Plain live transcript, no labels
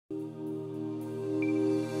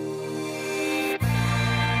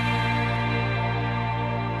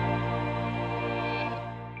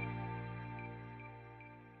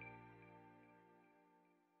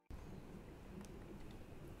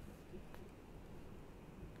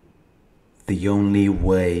the only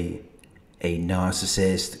way a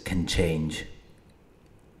narcissist can change.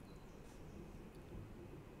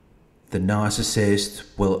 The narcissist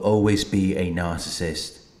will always be a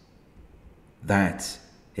narcissist. That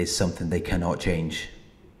is something they cannot change.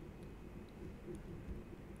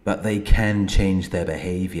 But they can change their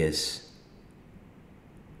behaviors.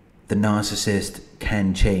 The narcissist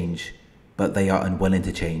can change, but they are unwilling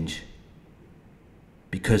to change,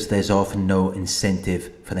 because there's often no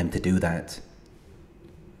incentive for them to do that.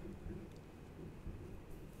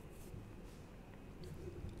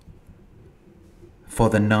 For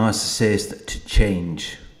the narcissist to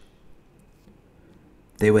change,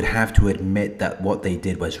 they would have to admit that what they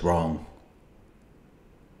did was wrong.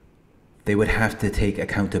 They would have to take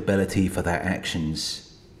accountability for their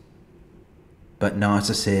actions. But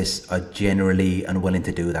narcissists are generally unwilling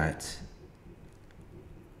to do that.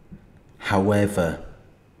 However,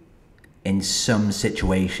 in some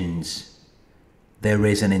situations, there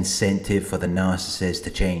is an incentive for the narcissist to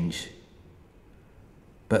change.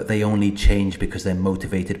 But they only change because they're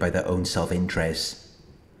motivated by their own self-interest,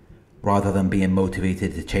 rather than being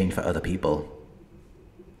motivated to change for other people.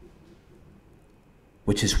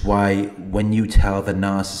 Which is why when you tell the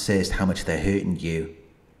narcissist how much they're hurting you,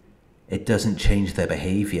 it doesn't change their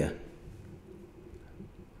behavior.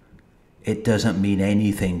 It doesn't mean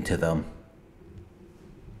anything to them.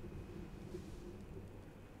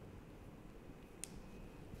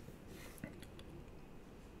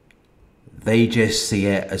 They just see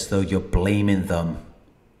it as though you're blaming them,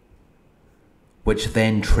 which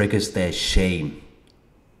then triggers their shame.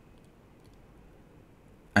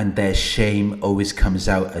 And their shame always comes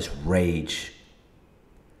out as rage,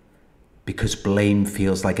 because blame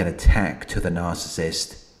feels like an attack to the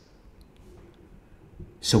narcissist.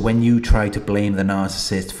 So when you try to blame the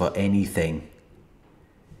narcissist for anything,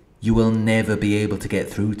 you will never be able to get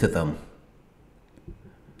through to them,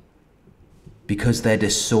 because their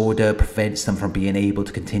disorder prevents them from being able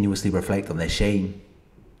to continuously reflect on their shame.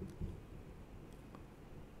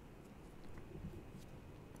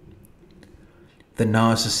 The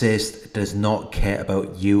narcissist does not care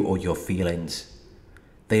about you or your feelings.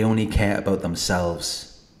 They only care about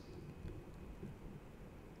themselves.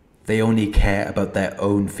 They only care about their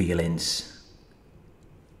own feelings.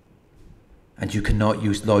 And you cannot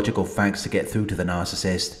use logical facts to get through to the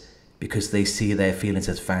narcissist, because they see their feelings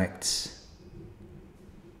as facts.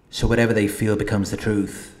 So whatever they feel becomes the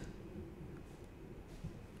truth,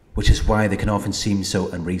 which is why they can often seem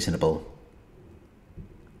so unreasonable,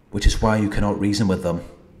 which is why you cannot reason with them.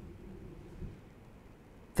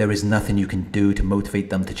 There is nothing you can do to motivate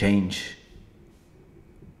them to change.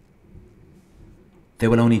 They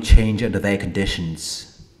will only change under their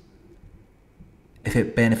conditions, if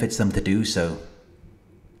it benefits them to do so,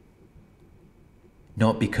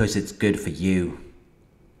 not because it's good for you.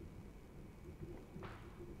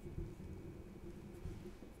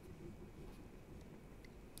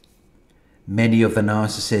 Many of the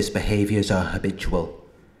narcissist's behaviors are habitual.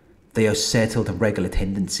 They are settled and regular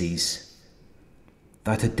tendencies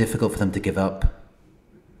that are difficult for them to give up,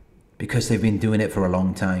 because they've been doing it for a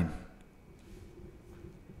long time.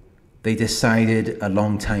 They decided a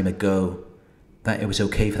long time ago that it was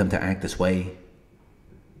okay for them to act this way.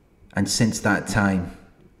 And since that time,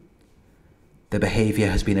 their behavior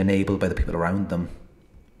has been enabled by the people around them.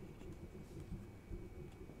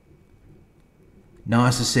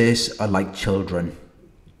 Narcissists are like children.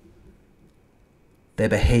 Their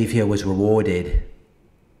behavior was rewarded,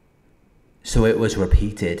 so it was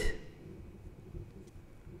repeated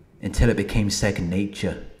until it became second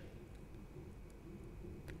nature,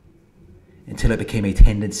 until it became a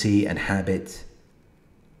tendency and habit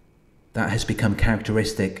that has become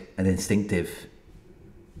characteristic and instinctive,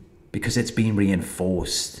 because it's been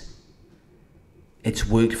reinforced. It's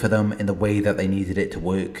worked for them in the way that they needed it to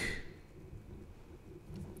work.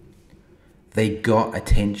 They got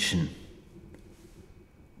attention.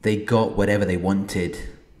 They got whatever they wanted.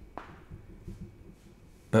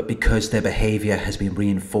 But because their behavior has been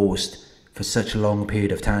reinforced for such a long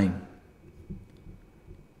period of time,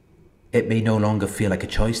 it may no longer feel like a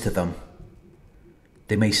choice to them.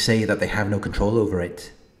 They may say that they have no control over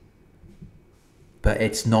it. But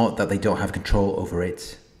it's not that they don't have control over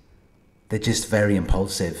it. They're just very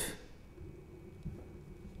impulsive.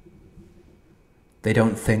 They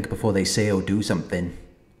don't think before they say or do something.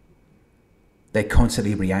 They're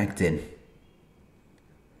constantly reacting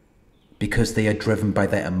because they are driven by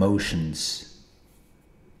their emotions.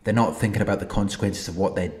 They're not thinking about the consequences of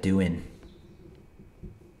what they're doing.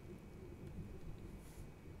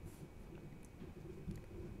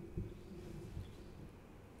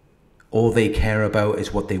 All they care about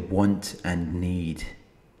is what they want and need.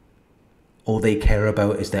 All they care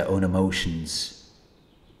about is their own emotions.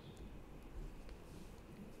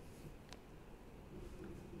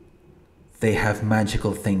 They have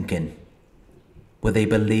magical thinking, where they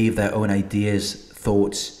believe their own ideas,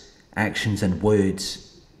 thoughts, actions and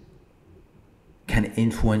words can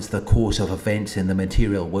influence the course of events in the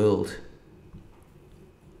material world.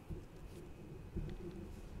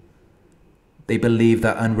 They believe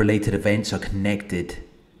that unrelated events are connected,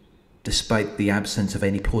 despite the absence of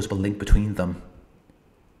any plausible link between them.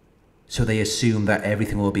 So they assume that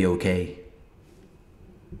everything will be okay.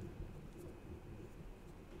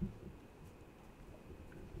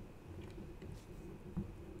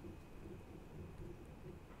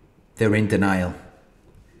 They're in denial,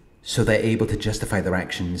 so they're able to justify their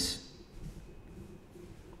actions.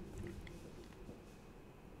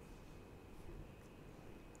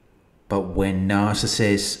 But when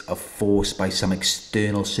narcissists are forced by some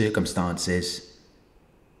external circumstances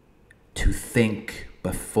to think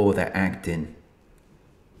before they're acting,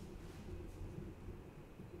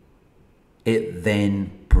 it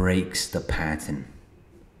then breaks the pattern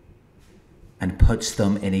and puts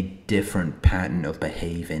them in a different pattern of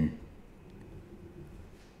behaving.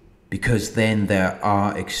 Because then there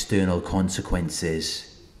are external consequences.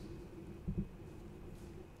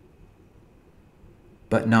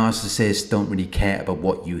 But narcissists don't really care about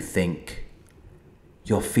what you think.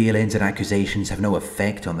 Your feelings and accusations have no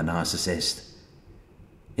effect on the narcissist.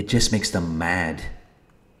 It just makes them mad.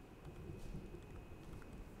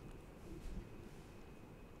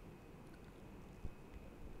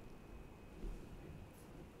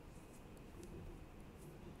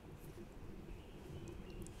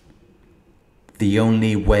 The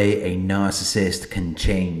only way a narcissist can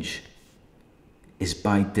change is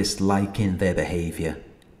by disliking their behavior,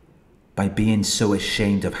 by being so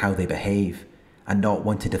ashamed of how they behave and not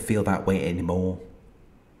wanting to feel that way anymore,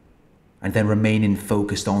 and then remaining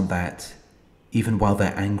focused on that even while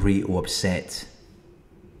they're angry or upset.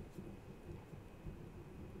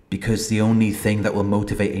 Because the only thing that will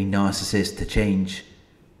motivate a narcissist to change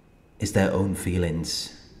is their own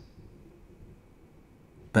feelings.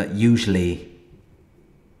 But usually,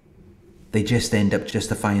 they just end up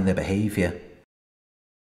justifying their behavior.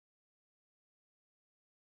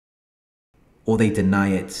 Or they deny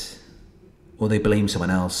it, or they blame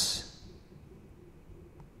someone else.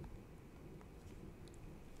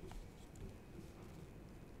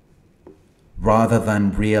 Rather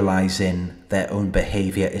than realizing their own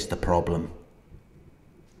behavior is the problem.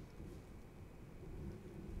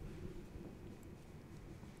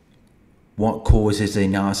 What causes a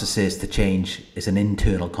narcissist to change is an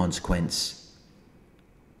internal consequence,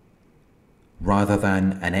 rather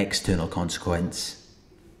than an external consequence.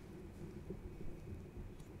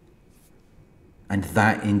 And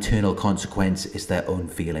that internal consequence is their own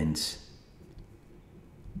feelings.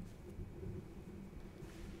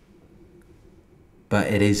 But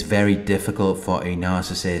it is very difficult for a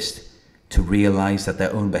narcissist to realize that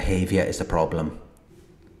their own behavior is the problem.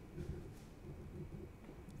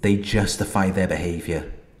 They justify their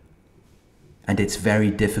behavior. And it's very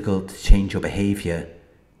difficult to change your behavior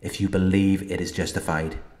if you believe it is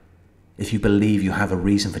justified, if you believe you have a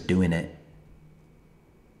reason for doing it.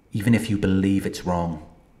 Even if you believe it's wrong,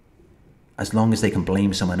 as long as they can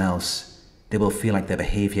blame someone else, they will feel like their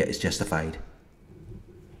behavior is justified.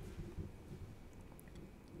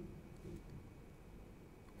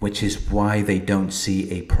 Which is why they don't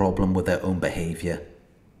see a problem with their own behavior.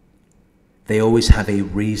 They always have a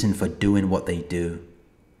reason for doing what they do.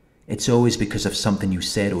 It's always because of something you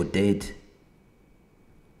said or did,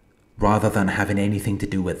 rather than having anything to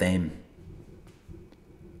do with them.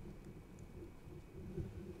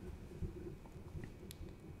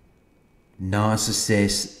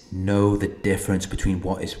 Narcissists know the difference between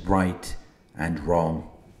what is right and wrong.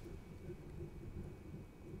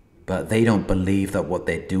 But they don't believe that what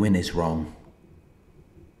they're doing is wrong.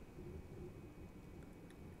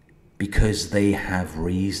 Because they have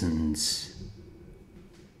reasons.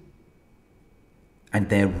 And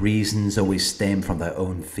their reasons always stem from their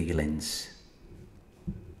own feelings.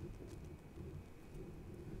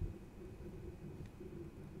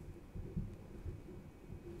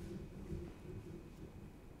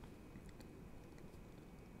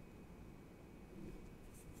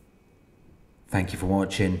 Thank you for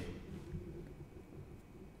watching.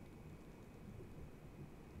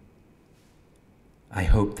 I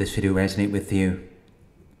hope this video resonated with you.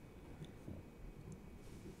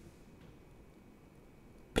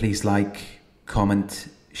 Please like, comment,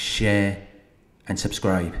 share, and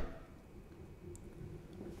subscribe.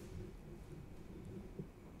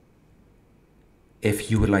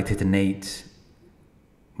 If you would like to donate,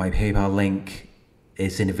 my PayPal link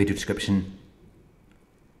is in the video description.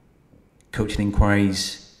 Coaching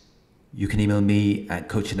inquiries, you can email me at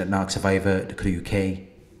coaching@narcsurvivor.co.uk.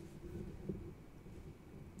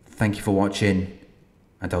 Thank you for watching,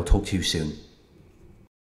 and I'll talk to you soon.